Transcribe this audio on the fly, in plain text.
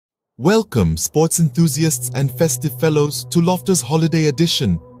Welcome, sports enthusiasts and festive fellows, to Lofter's Holiday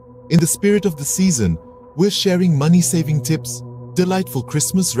Edition. In the spirit of the season, we're sharing money-saving tips, delightful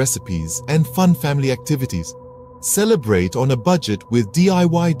Christmas recipes, and fun family activities. Celebrate on a budget with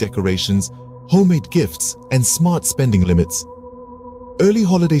DIY decorations, homemade gifts, and smart spending limits. Early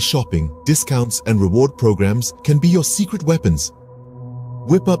holiday shopping, discounts, and reward programs can be your secret weapons.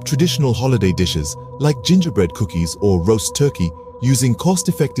 Whip up traditional holiday dishes like gingerbread cookies or roast turkey using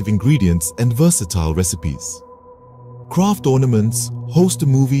cost-effective ingredients and versatile recipes. Craft ornaments, host a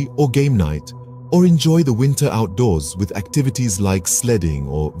movie or game night, or enjoy the winter outdoors with activities like sledding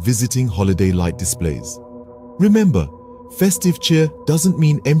or visiting holiday light displays. Remember, festive cheer doesn't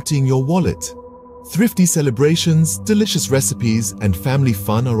mean emptying your wallet. Thrifty celebrations, delicious recipes, and family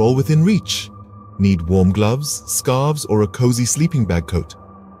fun are all within reach. Need warm gloves, scarves, or a cozy sleeping bag coat?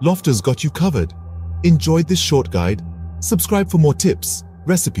 Lofter's got you covered. Enjoyed this short guide? Subscribe for more tips,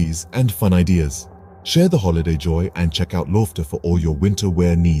 recipes, and fun ideas. Share the holiday joy and check out Lofter for all your winter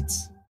wear needs.